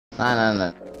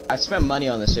Nah. I spent money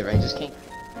on this server, I just can't.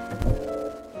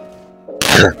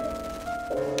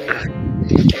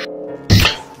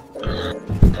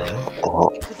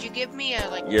 Could you give me a,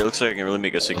 like... Yeah, it looks like I can really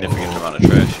make a significant amount of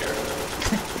trash here.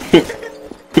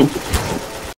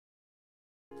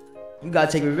 You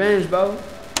gotta take revenge, bro.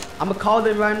 I'ma call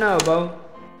them right now, bro.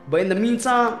 But in the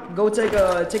meantime, go take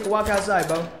a walk outside,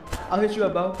 bro. I'll hit you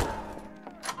up, bro.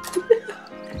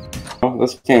 Oh,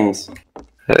 this game's...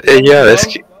 Yeah,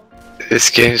 this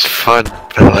game's fun,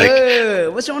 but like... Hey,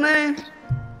 what's your name?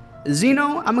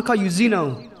 Zeno? I'ma call you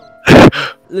Zeno.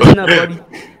 Listen up, buddy.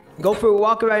 Go for a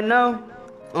walk right now.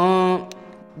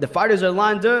 The fighters are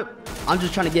lined up. I'm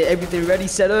just trying to get everything ready,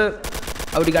 set up.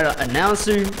 I already got an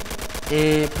announcer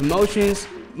and promotions,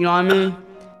 you know what I mean?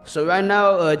 So right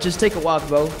now, just take a walk,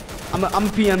 bro. I'm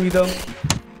a PM you though.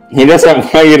 He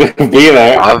doesn't want you to be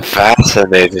there. I'm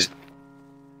fascinated.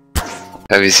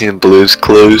 Have you seen Blue's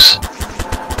Clues?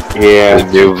 Yeah. The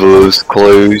new Blue's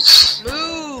Clues.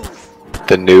 Move!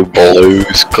 The new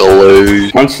Blue's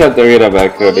Clues. Punch that Dorito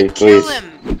back, Cody, please. Kill him!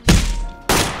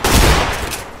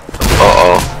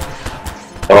 Uh-oh.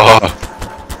 Oh.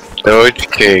 Doge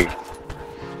King.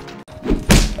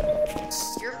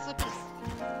 You're flipping...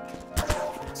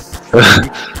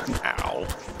 Ow.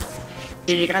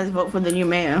 Did you guys vote for the new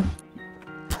mayor?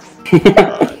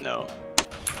 No.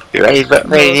 You ready for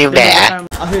the new man?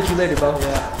 I'll hit you later, bro.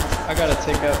 Yeah, I gotta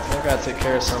take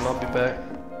care of something. I'll be back.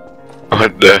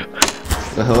 What the?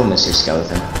 The hell, Mr.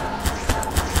 Skeleton.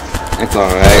 It's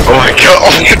alright. Oh my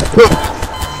god!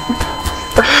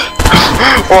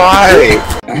 Why?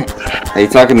 Are you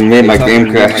talking to me? My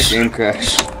game crashed.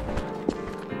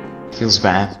 Feels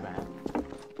bad.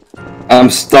 I'm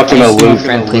stuck in a It's no loop.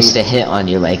 friend placed a hit on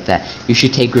you like that. You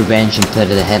should take revenge and put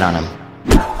a hit on him.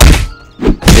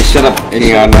 Hey, shut up,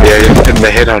 Neon. Yeah, you're putting the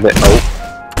hit on it. Oh.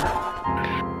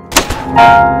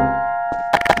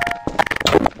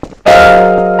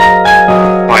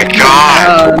 My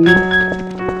god!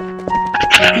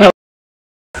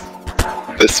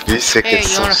 This music Hey, is you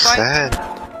so wanna fight? sad.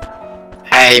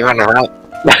 Hey, you wanna run?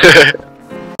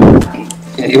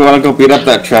 You wanna go beat up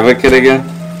that Trevor kid again?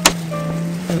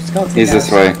 He's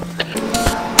this way.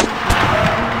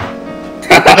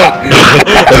 Get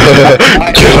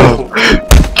him!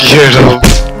 Get him!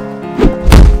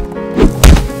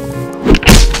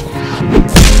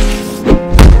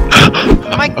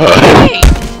 My God!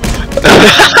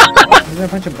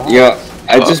 Yo,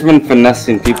 I just been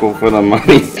finessing people for the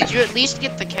money. Did you at least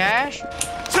get the cash?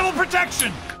 Civil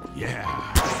protection! Yeah.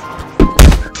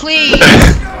 Please!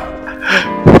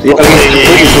 Yo,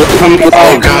 please, leave him alone.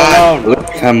 Oh god! Leave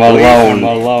him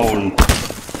alone.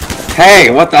 Hey,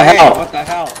 what the hell?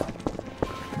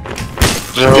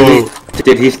 No!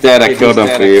 Dude, he's dead. I killed him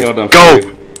for you. Go!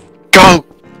 Go!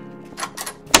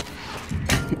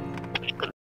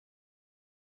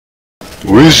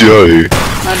 Where's Yay? I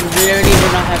really do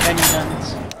not have any guns.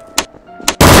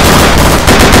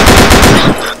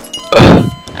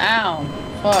 Ow.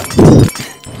 Fuck.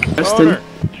 Justin.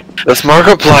 That's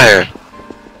Markiplier!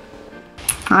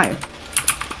 Hi.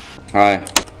 Hi.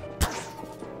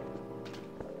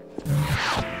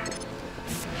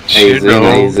 Hey, Zeno.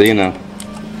 Oh, Zeno.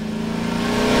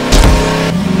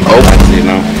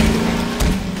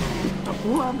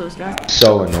 Who are those guys?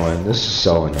 So annoying. This is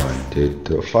so annoying, dude.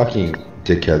 The fucking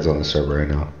dickheads on the server right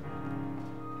now.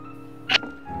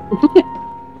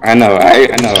 I know. I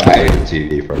the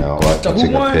TV for now. Like, I'm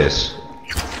taking a piss.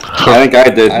 I think I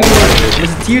did. Is it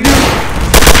you, dude?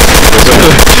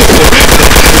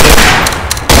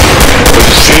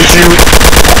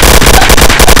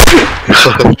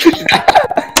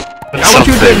 I want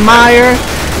you to admire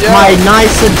my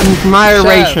nice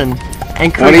admiration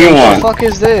and What do you want? What the fuck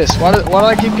is this? Why do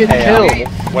I keep getting killed?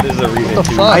 What is the reason What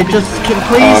the to? fuck? I just can if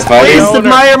please I didn't-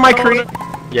 admire my career.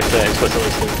 You have to explicitly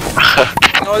say.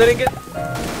 No, they didn't get.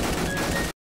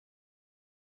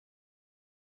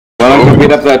 Wanna go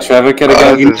beat up that Trevor kid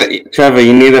again? Trevor,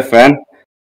 you need a friend?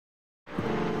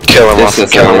 kill him off, This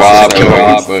is kill a him off, kill him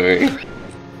off. robbery.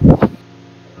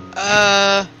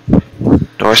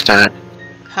 Northtown.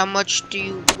 How much do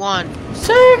you want?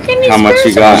 Sir, can you How much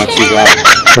you got?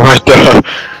 What the?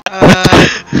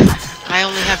 I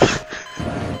only have...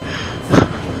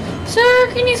 Sir,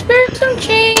 can you spare some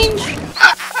change?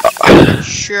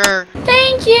 Sure.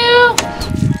 Thank you.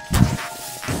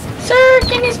 Sir,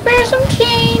 can you spare some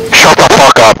change? Shut the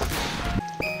fuck up!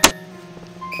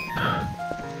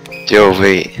 Yo,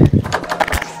 wait.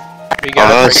 We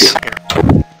got us.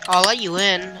 I'll let you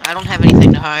in. I don't have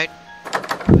anything to hide.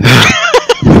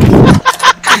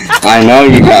 I know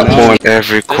you got more.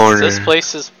 Every corner. This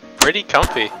place is pretty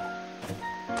comfy.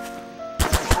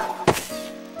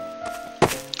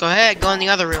 Go ahead, go in the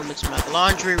other room. It's my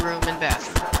laundry room and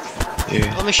bathroom.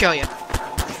 Yeah. Let me show you.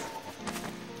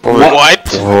 What?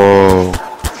 Oh.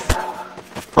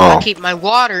 I Oh. keep my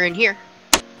water in here.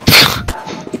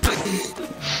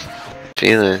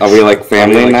 Felix. Are we like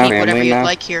family now? Keep whatever Family you'd now?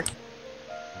 like here.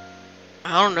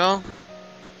 I don't know.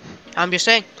 I'm just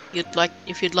saying,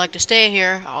 if you'd like to stay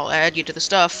here, I'll add you to the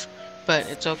stuff. But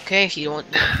it's okay if you don't.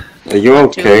 Are you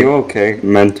okay? Are you okay?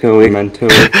 Mentally?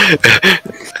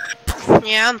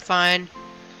 Yeah, I'm fine.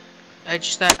 I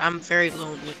just that I'm very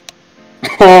lonely.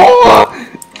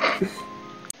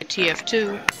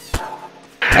 TF2.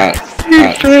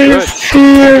 Good.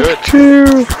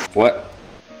 What?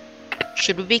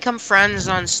 Should we become friends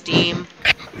on Steam?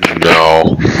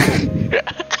 No.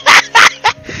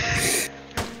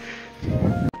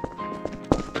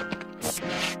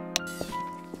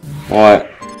 What?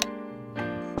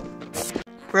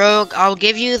 Rogue, I'll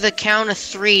give you the count of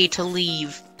 3 to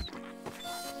leave.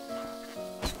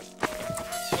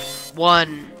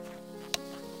 1,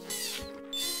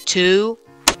 2,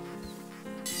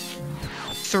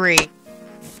 3.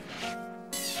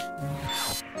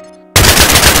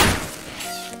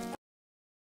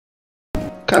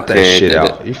 Cut that Okay, shit did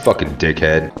out, you fucking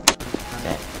dickhead.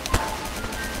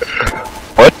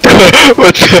 What the?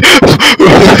 What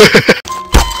the?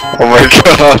 Oh my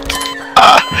god.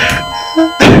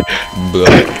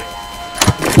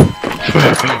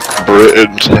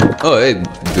 Britain. Oh, hey,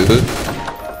 dude.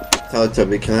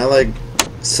 Teletubby, can I like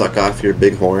suck off your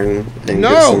big horn and No.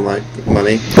 get some like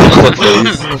money?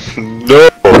 No.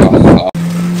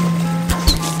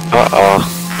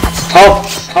 Help!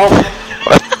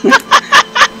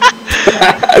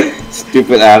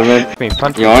 Stupid admin.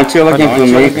 You aren't you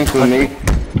looking for me?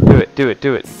 Do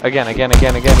it. Again.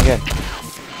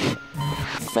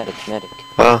 Medic.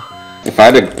 If I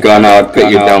had a gun, I would put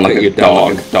you down like a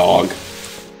dog.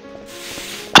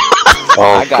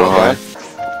 Oh god.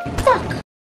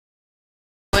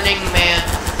 Winning man.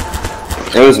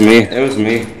 It was me.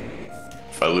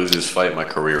 If I lose this fight, my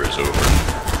career is over.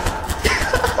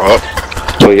 Oh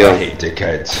I yeah. hate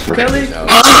dickheads. Kelly,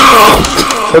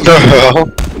 What the hell?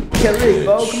 Kelly,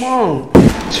 bro, come on.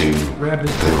 2,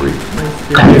 3.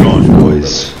 Come on,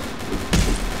 boys.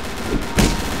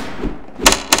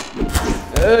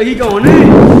 He going in.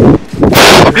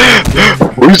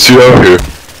 Who's he out here?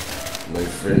 My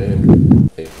friend.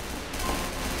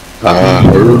 Can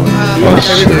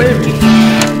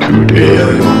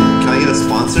I get a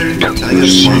sponsor? What's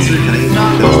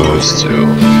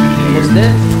What's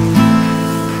that?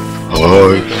 I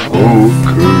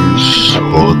focus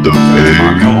on the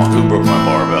pain. Come on, who broke my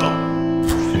barbell?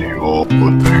 The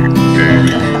opening game.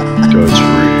 That's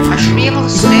I should be able to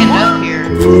stand up here.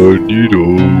 real. You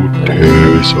don't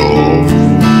tears off.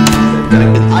 I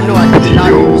know I did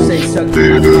not even say suck my cock.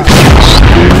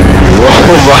 Oh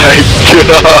my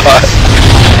god!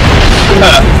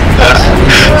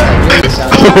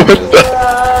 What the